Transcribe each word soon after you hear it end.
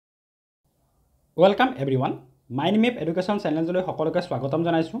Welcome everyone. My name is Education Channel জলৈ সকলোকে স্বাগতম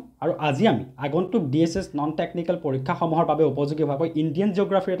জনাইছো আৰু আজি আমি আগন্তুক DHS নন টেকনিক্যাল পৰীক্ষা সমূহৰ বাবে উপযোগী ভাৱে ইন্ডিয়ান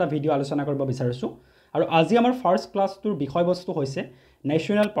জিওগ্ৰাফিৰ এটা ভিডিও আলোচনা কৰিব বিচাৰিছো আৰু আজি আমাৰ ফাৰ্ষ্ট ক্লাছটোৰ বিষয়বস্তু হৈছে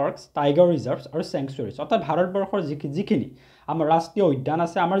ন্যাশনাল পাৰ্কস টাইগাৰ ৰিজাৰ্ভস আৰু স্যাংচুৱেৰিজ অৰ্থাৎ ভাৰতবৰ্ষৰ যিখিনি আমাৰ ৰাষ্ট্ৰীয় উদ্যান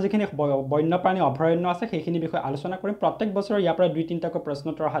আছে আমাৰ যিখিনি বন্যপ্ৰাণী অভয়াৰণ্য আছে সেইখিনি বিষয় আলোচনা কৰিম প্ৰত্যেক বছৰ ইয়াৰ পৰা 2-3টা প্ৰশ্ন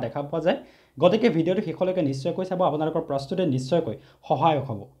উত্তৰ অহা দেখা পোৱা যায় গতিকে ভিডিওটো শেষলৈকে নিশ্চয়কৈ চাব আপোনালোকৰ প্ৰস্তুতিত নিশ্চয়কৈ সহায়ক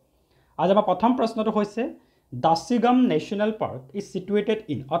হ'ব आज आम प्रथम प्रश्न होइसे Dachigam National Park is situated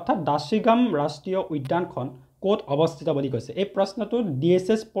in अर्थात Dachigam राष्ट्रीय उद्यानखन कोत अवस्थित বুলি কৈছে এই প্ৰশ্নটো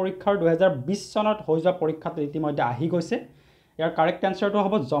DHS পৰীক্ষাৰ 2020 চনত হৈ যোৱা পৰীক্ষাত ইতিমধ্যে আহি গৈছে ইয়াৰ কাৰেক্ট আনসাৰটো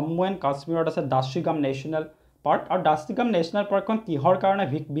হ'ব জম্মু এণ্ড কাশ্মীৰত আছে Dachigam National Park আৰু Dachigam National Park খন কিহৰ কাৰণে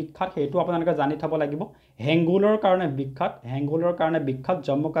বিখ্যাত হেতু আপোনালোকে জানি থব লাগিব হেংগুলৰ কাৰণে বিখ্যাত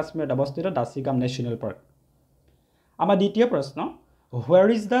জম্মু কাশ্মীৰত অৱস্থিত Dachigam National Park আমাৰ দ্বিতীয় প্ৰশ্ন Where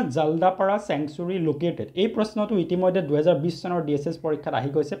is the Jaldapara Sanctuary located? এই প্ৰশ্নটো ইতিমধ্যে 2020 চনৰ DHS পৰীক্ষাত আহি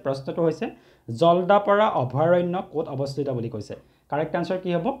গৈছে প্ৰশ্নটো হৈছে জলদাপাৰা অভয়াৰণ্য কোত অৱস্থিত বুলি কৈছে কাৰেক্ট আনসাৰ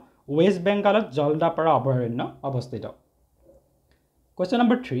কি হ'ব ওয়েস্ট বেংগলত জলদাপাৰা অভয়াৰণ্য অৱস্থিত question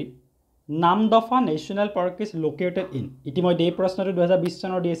number 3 Namdapha National Park is located in ইতিমধ্যে এই প্ৰশ্নটো 2020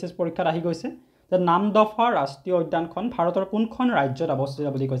 চনৰ DHS পৰীক্ষাত আহি গৈছে যে নামদফা ৰাষ্ট্ৰীয় উদ্যানখন ভাৰতৰ কোনখন ৰাজ্যত অৱস্থিত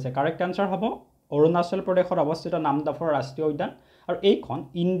বুলি কৈছে কাৰেক্ট আনসাৰ হ'ব অৰুণাচল প্ৰদেশত অৱস্থিত নামদফা ৰাষ্ট্ৰীয় উদ্যান আৰু এইখন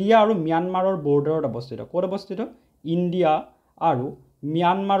ইন্ডিয়া আৰু মিয়ানমাৰৰ বৰ্ডাৰত অৱস্থিত কোত অৱস্থিত ইন্ডিয়া আৰু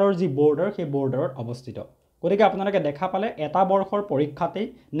মিয়ানমাৰৰ যি বৰ্ডাৰ সেই বৰ্ডাৰত অৱস্থিত গতিকে আপোনালোকে দেখা পালে এটা বৰ্ষৰ পৰীক্ষাতেই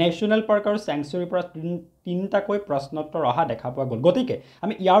ন্যাশনাল পাৰ্ক আৰু স্যাংচুৱেৰিৰ পৰা তিনিটাকৈ প্ৰশ্নোত্তৰ অহা দেখা পোৱা গ'ল গতিকে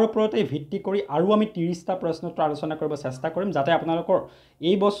আমি ইয়াৰ ওপৰতে ভিত্তি কৰি আৰু আমি 30টা প্ৰশ্নোত্তৰ আলোচনা কৰিব চেষ্টা কৰিম যাতে আপোনালোকৰ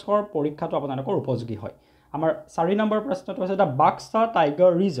এই বছৰৰ পৰীক্ষাটো আপোনালোকৰ উপযোগী হয় আমাৰ 4 নম্বৰ প্ৰশ্নটো আছে দা Buxa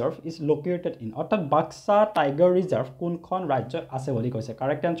tiger reserve is located in অৰ্থাৎ Buxa টাইগাৰ ৰিজাৰ্ভ কোনখন ৰাজ্যত আছে বুলি কৈছে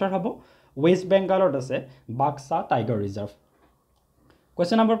কাৰেক্ট আনসাৰ হ'ব ওয়েস্ট বেংগলত আছে Buxa tiger reserve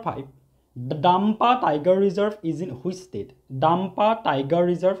question number 5 The Dampa Tiger Reserve is in which state? Dampa Tiger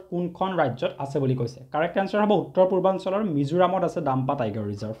Reserve কোনখন ৰাজ্যত আছে বুলি কৈছে কাৰেক্ট আনসাৰ হ'ব উত্তৰ পূৰ্বাঞ্চলৰ মিজোৰামত আছে Dampa Tiger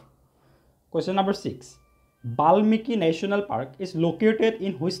Reserve question number 6 Valmiki National Park is located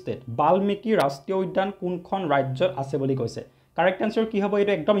in which state? Valmiki ৰাষ্ট্ৰীয় উদ্যান কোনখন ৰাজ্যত আছে বুলি কৈছে কাৰেক্ট আনসাৰ কি হ'ব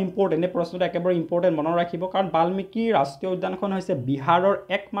এটা একদম ইম্পৰ্টেন্ট এই প্ৰশ্নটো একেবাৰে ইম্পৰ্টেন্ট মনত ৰাখিব কাৰণ Valmiki ৰাষ্ট্ৰীয় উদ্যানখন হৈছে বিহাৰৰ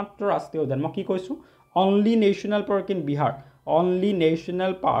একমাত্ৰ ৰাষ্ট্ৰীয় উদ্যান মই কি কৈছো only national park in Bihar only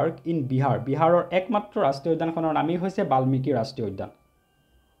national park in Bihar বিহাৰৰ একমাত্ৰ ৰাষ্ট্ৰীয় উদ্যানখনৰ নামই হৈছে Valmiki ৰাষ্ট্ৰীয় উদ্যান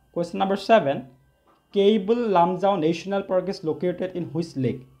question number 7 Keibul Lamjao National Park is located in which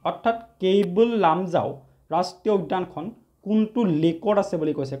lake অৰ্থাৎ Keibul Lamjao ৰাষ্ট্ৰীয় উদ্যানখন কোনটো লেকত আছে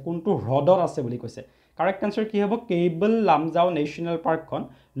বুলি কৈছে কোনটো হ্ৰদত আছে বুলি কৈছে কাৰেক্ট আনসাৰ কি হ'ব Keibul Lamjao National Park খন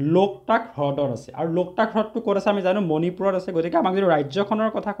লোকটাক হ্ৰদত আছে আৰু লোকটাক হ্ৰদটো ক'ত আছে আমি জানো মণিপুৰত আছে গতিকে আমাক যদি ৰাজ্যখনৰ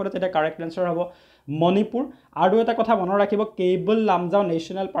কথা ক'লে তেতিয়া কাৰেক্ট আনসাৰ হ'ব মণিপুৰ আৰু এটা কথা মনত ৰাখিব Keibul Lamjao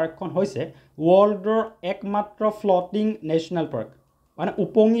National Park খন হৈছে ওয়াৰ্ল্ডৰ একমাত্ৰ ফ্লোটিং নেশনাল পাৰ্ক মানে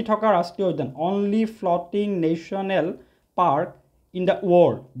উপঙি থকা ৰাষ্ট্ৰীয় উদ্যান only floating national park in the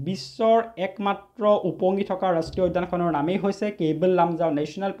world বিশ্বৰ একমাত্ৰ উপঙি থকা ৰাষ্ট্ৰীয় উদ্যানখনৰ নামেই হৈছে Keibul Lamjao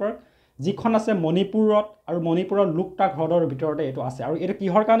National Park যিখন আছে মণিপুৰত আৰু মণিপুৰৰ লোকটাক হ্ৰদৰ ভিতৰতে এটো আছে আৰু এটো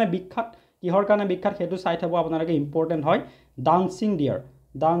কিহৰ কাৰণে বিখ্যাত হেতু চাই থব আপোনালোকে ইম্পৰ্টেন্ট হয়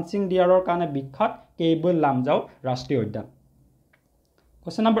ডান্সিং ডিয়াৰৰ কাৰণে বিখ্যাত Keibul Lamjao ৰাষ্ট্ৰীয় উদ্যান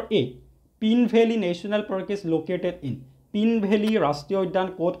question number 8 Pin Valley National Park is located in Pin Valley ৰাষ্ট্ৰীয় উদ্যান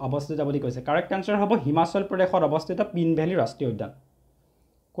কোত অৱস্থিত বুলি কৈছে কাৰেক্ট আনসাৰ হ'ব হিমাচল প্ৰদেশত অৱস্থিত Pin Valley ৰাষ্ট্ৰীয় উদ্যান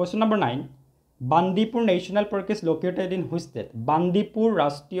question number 9 Bandipur National Park is located in which state Bandipur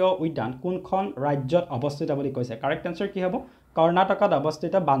ৰাষ্ট্ৰীয় উদ্যান কোনখন ৰাজ্যত অৱস্থিত বুলি কৈছে কাৰেক্ট আনসাৰ কি হ'ব কৰ্ণাটকত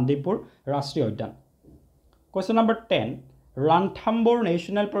অৱস্থিত Bandipur ৰাষ্ট্ৰীয় উদ্যান question number 10 Ranthambore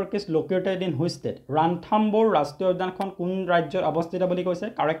National Park is located in which state Ranthambore ৰাষ্ট্ৰীয় উদ্যানখন কোন ৰাজ্যত অৱস্থিত বুলি কৈছে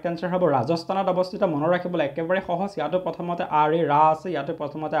কাৰেক্ট আনসাৰ হ'ব ৰাজস্থানত অৱস্থিত মনত ৰাখিবলৈ একেবাৰে সহজ ইয়াতো প্ৰথমতে আৰ এ ৰা আছে ইয়াতো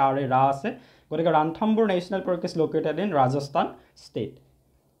প্ৰথমতে আৰ এ ৰা আছে গতিকে Ranthambore National Park is located in Rajasthan state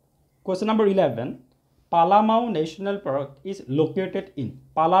Question number 11 Palamau National Park is located in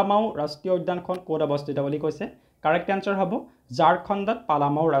Palamau ৰাষ্ট্ৰীয় উদ্যানখন ক'ত অৱস্থিত বুলি কৈছে কাৰেক্ট আনসাৰ হ'ব ঝাৰখণ্ডত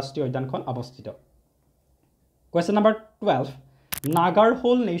Palamau ৰাষ্ট্ৰীয় উদ্যানখন অৱস্থিত Question number 12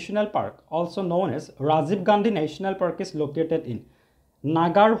 Nagarhole National Park also known as Rajiv Gandhi National Park is located in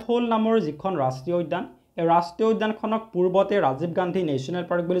Nagarhole নামৰ যিখন ৰাষ্ট্ৰীয় উদ্যান এই ৰাষ্ট্ৰীয় উদ্যানখনক পূৰ্বতে ৰাজীৱ গান্ধী নেশ্যনেল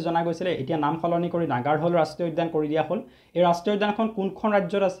পাৰ্ক বুলি জনা গৈছিল এতিয়া নাম সলনি কৰি নাগাৰহোল ৰাষ্ট্ৰীয় উদ্যান কৰি দিয়া হ'ল এই ৰাষ্ট্ৰীয় উদ্যানখন কোনখন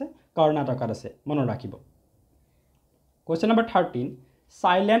ৰাজ্যত আছে কৰ্ণাটকত আছে মনত ৰাখিব question number 13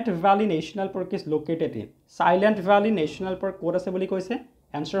 Silent Valley National Park is located in Silent Valley National Park ক'ত আছে বুলি কৈছে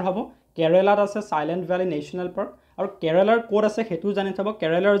আনসাৰ হ'ব কেৰালাত আছে Silent Valley National Park আৰু কেৰালাৰ ক'ত আছে সেইটো জানি থব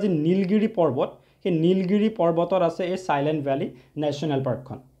কেৰালাৰ যি নীলগিৰি পৰ্বত সেই নীলগিৰি পৰ্বতত আছে এই সাইলেন্ট ভ্যালি ন্যাশনাল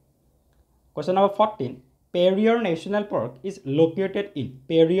পাৰ্কখন question number 14 Periyar National Park is located in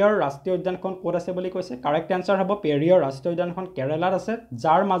Periyar ৰাষ্ট্ৰীয় উদ্যানখন ক'ত আছে বুলি কৈছে কাৰেক্ট আনসাৰ হ'ব Periyar ৰাষ্ট্ৰীয় উদ্যানখন কেৰালাত আছে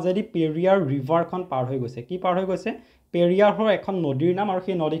যাৰ মাজেদি Periyar ৰিভাৰখন পাৰ হৈ গৈছে কি পাৰ হৈ গৈছে Periyar হৰ এখন নদীৰ নাম আৰু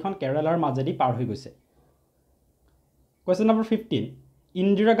সেই নদীখন কেৰালাৰ মাজেদি পাৰ হৈ গৈছে question number 15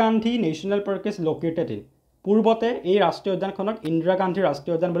 Indira Gandhi National Park is located in পূৰ্বতে এই ৰাষ্ট্ৰীয় উদ্যানখনক ইন্দিৰা গান্ধী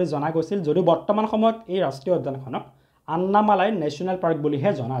ৰাষ্ট্ৰীয় উদ্যান বুলি জনা গৈছিল যদিও বৰ্তমান সময়ত এই ৰাষ্ট্ৰীয় উদ্যানখনক আন্নামালাই ন্যাশনাল পাৰ্ক বুলিহে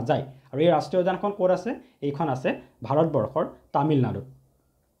জনা যায় আৰু এই ৰাষ্ট্ৰীয় উদ্যানখন ক'ত আছে এইখন আছে ভাৰতবৰ্ষৰ তামিলনাডুত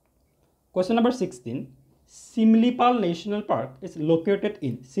question number 16 Simlipal National Park is located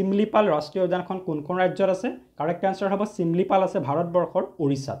in Simlipal ৰাষ্ট্ৰীয় উদ্যানখন কোনখন ৰাজ্যত আছে কাৰেক্ট আনসাৰ হ'ব Simlipal আছে ভাৰতবৰ্ষৰ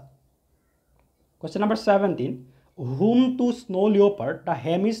ওড়িশাত question number 17 Whom to snow leopard the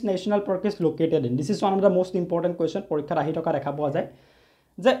Hemis National Park is located in this is one of the most important question পৰীক্ষাত আহি থকা দেখা পোৱা যায়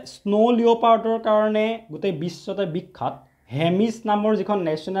যে স্নো লিওপাৰ্ডৰ কাৰণে গোটেই বিশ্বতে বিখ্যাত হেমিস নামৰ যিখন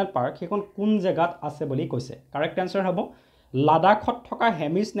ন্যাশনাল পাৰ্ক সেইখন কোন জায়গাত আছে বুলি কৈছে কাৰেক্ট আনসাৰ হ'ব লাডাখত থকা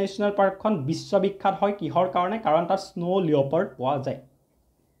হেমিস ন্যাশনাল পাৰ্কখন বিশ্ববিখ্যাত হয় কিহৰ কাৰণে কাৰণ তাত স্নো লিওপাৰ্ড পোৱা যায়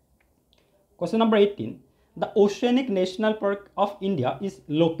question number 18 The Oceanic National Park of India is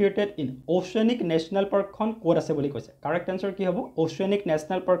located in Oceanic National Park খন ক'ত আছে বুলি কৈছে কাৰেক্ট আনসাৰ কি হ'ব Oceanic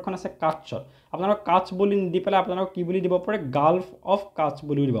National Park খন আছে কাটছত আপোনালোক কাটছ বুলি নিদি পেলাই আপোনালোক কি বুলি দিব পাৰে গালফ অফ কাটছ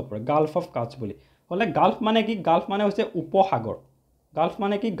বুলি দিব পাৰে গালফ অফ কাটছ বুলি হলে গালফ মানে কি গালফ মানে হৈছে উপসাগৰ গালফ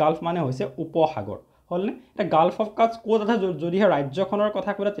মানে কি গালফ মানে হৈছে উপসাগৰ হলনে এটা গালফ অফ কাটছ ক'ত আছে যদিহে ৰাজ্যখনৰ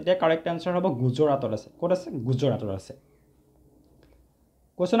কথা ক'লে তেতিয়া কাৰেক্ট আনসাৰ হ'ব গুজৰাটত আছে ক'ত আছে গুজৰাটত আছে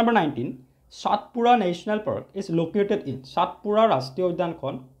question number 19 Satpura National Park is located in Satpura ৰাষ্ট্ৰীয়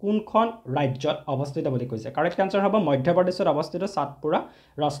উদ্যানখন কোনখন ৰাজ্যত অৱস্থিত বুলি কৈছে কাৰেক্ট আনসাৰ হ'ব মধ্য প্ৰদেশত অৱস্থিত Satpura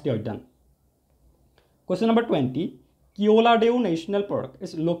ৰাষ্ট্ৰীয় উদ্যান question number 20 Keoladeo National Park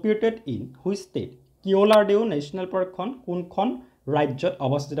is located in which state Keoladeo National Park খন কোনখন ৰাজ্যত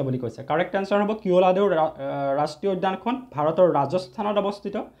অৱস্থিত বুলি কৈছে কাৰেক্ট আনসাৰ হ'ব Keoladeo ৰাষ্ট্ৰীয় উদ্যানখন ভাৰতৰ ৰাজস্থানত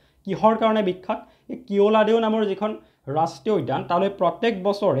অৱস্থিত কিহৰ কাৰণে বিখ্যাত এই Keoladeo নামৰ যিখন ৰাষ্ট্ৰীয় উদ্যান তালৈ প্ৰত্যেক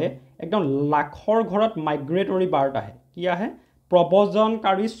বছৰে একদম লাখৰ ঘৰত মাইগ্ৰেটৰি বাৰ্ড আহে কি আহে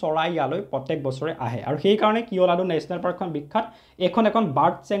প্ৰব্ৰজনকাৰী চৰাই ইয়ালৈ প্ৰত্যেক বছৰে আহে আৰু সেই কাৰণে Keoladeo ন্যাশনাল পাৰ্কখন বিখ্যাত এখন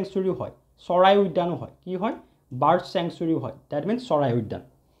বাৰ্ড স্যাংচুৰী হয় চৰাই উদ্যানো হয় কি হয় বাৰ্ড স্যাংচুৰী হয় দ্যাট মিন্স চৰাই উদ্যান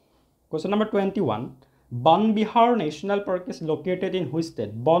question number 21 Bandhavgarh National Park is located in which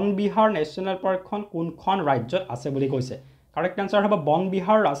state Bandhavgarh National Park খন কোনখন ৰাজ্যত আছে বুলি কৈছে কাৰেক্ট আনসাৰ হ'ব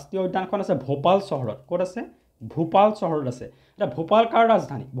Bandhavgarh ৰাষ্ট্ৰীয় উদ্যানখন আছে ভোপাল চহৰত ক'ত আছে ভোপাল চহৰত আছে এটা ভোপাল কাৰ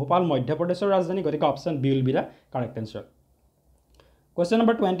ৰাজধানী ভোপাল মধ্য প্ৰদেশৰ ৰাজধানী গতিকে option B will be da correct answer question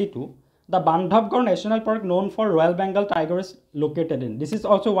number 22 The Bandhavgarh National Park known for Royal Bengal Tiger is located in this is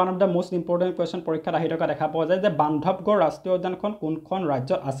also one of the most important question পৰীক্ষাত আহি থকা দেখা পোৱা যায় যে Bandhavgarh ৰাষ্ট্ৰীয় উদ্যানখন কোনখন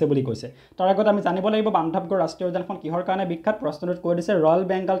ৰাজ্যত আছে বুলি কৈছে তাৰ আগত আমি জানিব লাগিব Bandhavgarh ৰাষ্ট্ৰীয় উদ্যানখন কিহৰ কাৰণে বিখ্যাত প্ৰশ্নটোত কৈ দিছে Royal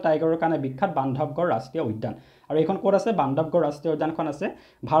Bengal Tiger কাৰণে বিখ্যাত Bandhavgarh ৰাষ্ট্ৰীয় উদ্যান আৰু এইখন ক'ত আছে Bandhavgarh ৰাষ্ট্ৰীয় উদ্যানখন আছে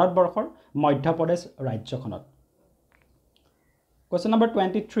ভাৰতবৰ্ষৰ মধ্য প্ৰদেশ ৰাজ্যখনত Question number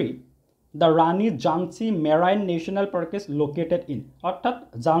 23 The Rani Jhansi Marine National Park is located in অৰ্থাৎ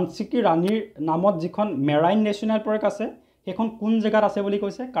ঝান্সী কি ৰাণীৰ নামত যিখন মেৰাইন নেশ্যনেল পাৰ্ক আছে সেইখন কোন জায়গাত আছে বুলি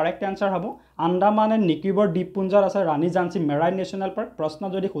কৈছে কাৰেক্ট আনসাৰ হ'ব আন্দামান এণ্ড নিকোবৰ দ্বীপপুঞ্জত আছে ৰাণী ঝান্সী মেৰাইন নেশ্যনেল পাৰ্ক প্ৰশ্ন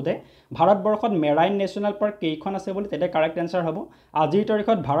যদি খুদে ভাৰতবৰ্ষত মেৰাইন নেশ্যনেল পাৰ্ক কেইখন আছে বুলি তেতিয়া কাৰেক্ট আনসাৰ হ'ব আজিৰ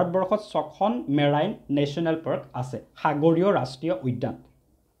তাৰিখত ভাৰতবৰ্ষত 6খন মেৰাইন নেশ্যনেল পাৰ্ক আছে সাগৰীয় ৰাষ্ট্ৰীয় উদ্যান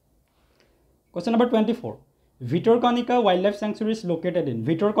Question number 24 Bhitarkanika Wildlife Sanctuary is located in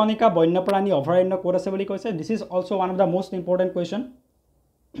Bhitarkanika বন্যপ্ৰাণী অভয়াৰণ্য ক'ত আছে বুলি কৈছে This is also one of the most important question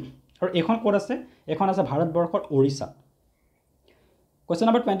আৰু এখন ক'ত আছে এখন আছে ভাৰতবৰ্ষৰ Odisha Question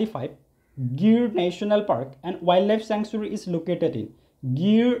number 25 Gir National Park and Wildlife Sanctuary is located in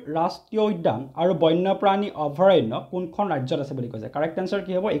Gir ৰাষ্ট্ৰীয় উদ্যান আৰু বন্যপ্ৰাণী অভয়াৰণ্য কোনখন ৰাজ্যত আছে বুলি কৈছে কাৰেক্ট আনসাৰ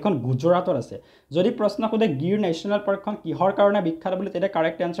কি হ'ব এখন গুজৰাটত আছে যদি প্ৰশ্ন খুদে Gir National Parkখন কিহৰ কাৰণে বিখ্যাত বুলি তেতিয়া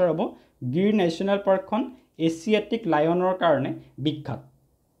কাৰেক্ট আনসাৰ হ'ব Gir National Parkখন এছিয়াটিক লায়নৰ কাৰণে বিখ্যাত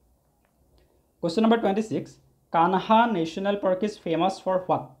Question number 26 Kanha National Park is famous for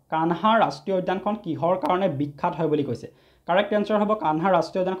what Kanha ৰাষ্ট্ৰীয় উদ্যানখন কিহৰ কাৰণে বিখ্যাত হয় বুলি কৈছে কাৰেক্ট আনসাৰ হ'ব Kanha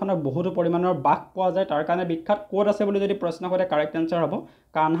ৰাষ্ট্ৰীয় উদ্যানখনত বহুতো পৰিমাণৰ বাঘ পোৱা যায় তাৰ কাৰণে বিখ্যাত ক'ত আছে বুলি যদি প্ৰশ্ন কৰে কাৰেক্ট আনসাৰ হ'ব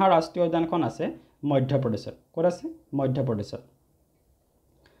Kanha ৰাষ্ট্ৰীয় উদ্যানখন আছে মধ্য প্ৰদেশত ক'ত আছে মধ্য প্ৰদেশত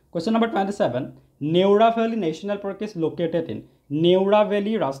Question number 27 Neura Valley National Park is located in Neura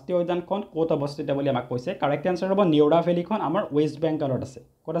Valley ৰাষ্ট্ৰীয় উদ্যানখন ক'ত অৱস্থিত বুলি আমাক কৈছে কাৰেক্ট আনসাৰ হ'ব Neura Valley খন আমাৰ ওয়েস্ট বেংগলত আছে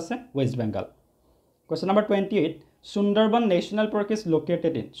ক'ত আছে West Bengal Question number 28 Sunderban National Park is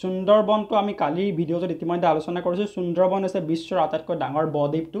located in Sunderban to আমি কালি ভিডিওত ইতিমধ্যে আলোচনা কৰিছো Sunderban আছে বিশ্বৰ আটাইতকৈ ডাঙৰ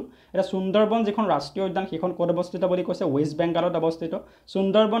বদ্বীপটো এটা Sunderban যিখন ৰাষ্ট্ৰীয় উদ্যান সেইখন ক'ত অৱস্থিত বুলি কৈছে ওয়েষ্ট বেংগলত অৱস্থিত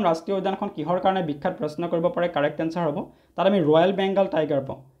Sunderban ৰাষ্ট্ৰীয় উদ্যানখন কিহৰ কাৰণে বিখ্যাত প্ৰশ্ন কৰিব পাৰে কাৰেক্ট আনসাৰ হ'ব তাত আমি ৰয়েল বেংগল টাইগাৰ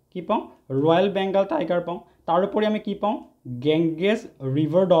পাওঁ কি পাওঁ ৰয়েল বেংগল টাইগাৰ পাওঁ তাৰ উপৰি আমি কি পাওঁ গেংগেছ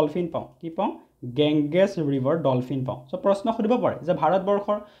ৰিভাৰ ডলফিন পাওঁ কি পাওঁ গেংগেছ ৰিভাৰ ডলফিন পাওঁ সো প্ৰশ্ন সুধিব পাৰে যে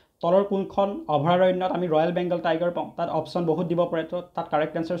ভাৰতবৰ্ষৰ তলৰ কোনখন অভয়াৰণ্যত আমি ৰয়েল বেংগল টাইগাৰ পাওঁ তাত অপচন বহুত দিব পাৰে তো তাত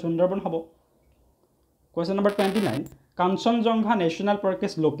কাৰেক্ট আনসাৰ সুন্দৰবন হ'ব question number 29 Kanchenjunga national park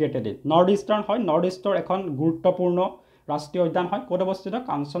is located in north eastern হয় নৰ্থ ইষ্টৰ এখন গুৰুত্বপূৰ্ণ ৰাষ্ট্ৰীয় উদ্যান হয় ক'ত অৱস্থিত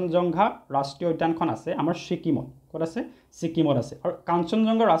কাঞ্চনজংঘা ৰাষ্ট্ৰীয় উদ্যানখন আছে আমাৰ সিকিমত ক'ত আছে সিকিমত আছে আৰু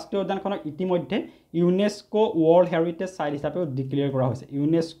কাঞ্চনজংঘা ৰাষ্ট্ৰীয় উদ্যানখনক ইতিমধ্যে ইউনেস্কো ৱৰ্ল্ড হেৰিটেজ সাইট হিচাপে ডিক্লেয়াৰ কৰা হৈছে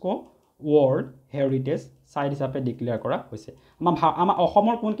ইউনেস্কো ৱৰ্ল্ড হেৰিটেজ সাইট হিচাপে ডিক্লেয়াৰ কৰা হৈছে আমাৰ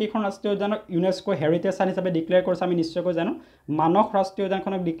অসমৰ কোন কেইখন ৰাষ্ট্ৰীয় উদ্যানক ইউনেস্কো হেৰিটেজ সাইট হিচাপে ডিক্লেয়াৰ কৰিছে আমি নিশ্চয়কৈ জানো মানস ৰাষ্ট্ৰীয়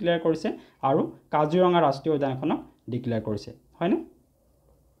উদ্যানখনক ডিক্লেয়াৰ কৰিছে আৰু কাজিৰঙা ৰাষ্ট্ৰীয় উদ্যানখনক ডিক্লেয়াৰ কৰিছে হয়নে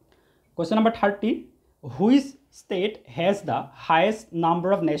question number 30 which state has the highest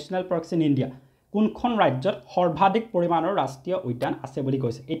number of national parks in India কোনখন ৰাজ্যত সৰ্বাধিক পৰিমাণৰ ৰাষ্ট্ৰীয় উদ্যান আছে বুলি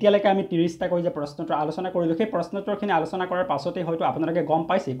কৈছে এতিয়ালৈকে আমি 30টা কৈ যে প্ৰশ্নটো আলোচনা কৰিলো সেই প্ৰশ্নটোৰখিনি আলোচনা কৰাৰ পাছতে হয়তো আপোনালোকে গম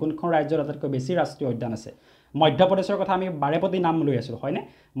পাইছে কোনখন ৰাজ্যত আটাইতকৈ বেছি ৰাষ্ট্ৰীয় উদ্যান আছে মধ্যপ্ৰদেশৰ কথা আমি বাৰেপতি নাম লৈ আছো হয়নে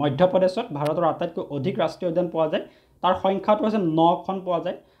মধ্যপ্ৰদেশত ভাৰতৰ আটাইতকৈ অধিক ৰাষ্ট্ৰীয় উদ্যান পোৱা যায় তাৰ সংখ্যাটো আছে 9খন পোৱা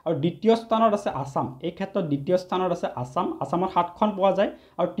যায় আৰু দ্বিতীয় স্থানত আছে আসাম এই ক্ষেত্ৰত দ্বিতীয় স্থানত আছে আসামত 7খন পোৱা যায়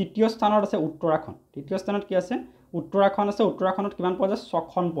আৰু তৃতীয় স্থানত আছে উত্তৰাখণ্ড তৃতীয় স্থানত কি আছে উত্তৰাখণ্ড আছে উত্তৰাখণ্ডত কিমান পোৱা যায়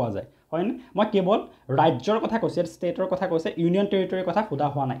 6খন পোৱা যায় হয়নে মই কেৱল ৰাজ্যৰ কথা কৈছে ষ্টেটৰ কথা কৈছে ইউনিয়ন টেৰিটৰীৰ কথা খুদা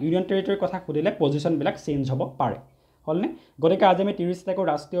হোৱা নাই ইউনিয়ন টেৰিটৰীৰ কথা খুদিলে পজিশন বিলাক চেঞ্জ হ'ব পাৰে হলনে গতিকে আজি আমি 30টাকৈ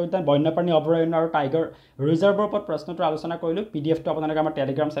ৰাষ্ট্ৰীয় উদ্যান বন্যপ্ৰাণী অভয়াৰণ্য আৰু টাইগাৰ ৰিজাৰ্ভৰ ওপৰত প্ৰশ্নটো আলোচনা কৰিলো পিডিএফটো আপোনালোকে আমাৰ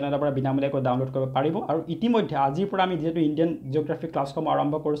টেলিগ্ৰাম চেনেলৰ পৰা বিনামূলীয়াকৈ ডাউনলোড কৰিব পাৰিব আৰু ইতিমধ্যে আজিৰ পৰা আমি যেটো ইণ্ডিয়ান জিঅগ্ৰাফি ক্লাছসমূহ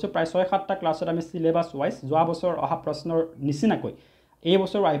আৰম্ভ কৰিছো প্ৰায় 6-7টা ক্লাছত আমি সিলেবাস ওয়াইজ যোৱা বছৰ অহা প্ৰশ্নৰ নিচিনাকৈ এই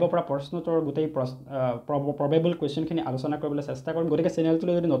বছৰ আহিব পৰা প্ৰশ্নটোৰ গোটেই probable কোৱেশ্চনখিনি আলোচনা কৰিবলৈ চেষ্টা কৰিম গতিকে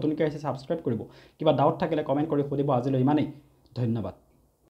চেনেলটো যদি নতুনকৈ আহিছে সাবস্ক্ৰাইব কৰিব কিবা ডাউট থাকিলে কমেন্ট কৰি সুধিব আজিলৈ ইমানেই ধন্যবাদ